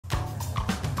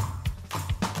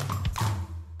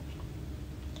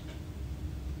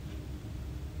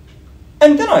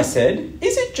And then I said,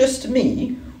 is it just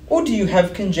me, or do you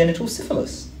have congenital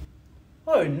syphilis?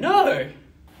 Oh no!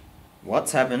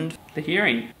 What's happened? The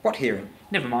hearing. What hearing?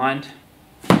 Never mind.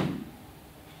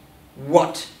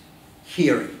 What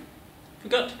hearing?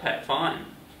 Forgot to pay a fine.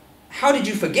 How did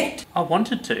you forget? I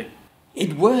wanted to.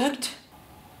 It worked.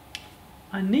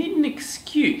 I need an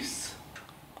excuse.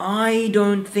 I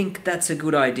don't think that's a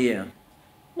good idea.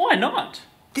 Why not?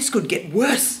 This could get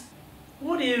worse.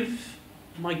 What if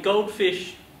my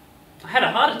goldfish had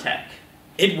a heart attack?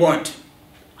 It won't.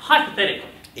 Hypothetically.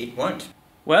 It won't.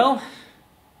 Well,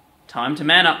 time to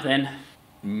man up then.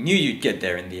 Knew you'd get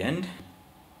there in the end.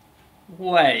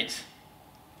 Wait.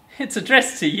 It's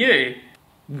addressed to you.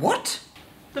 What?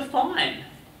 The fine.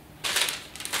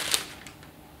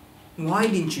 Why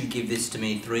didn't you give this to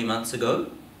me 3 months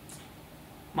ago?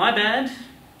 My bad.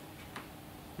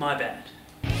 My bad.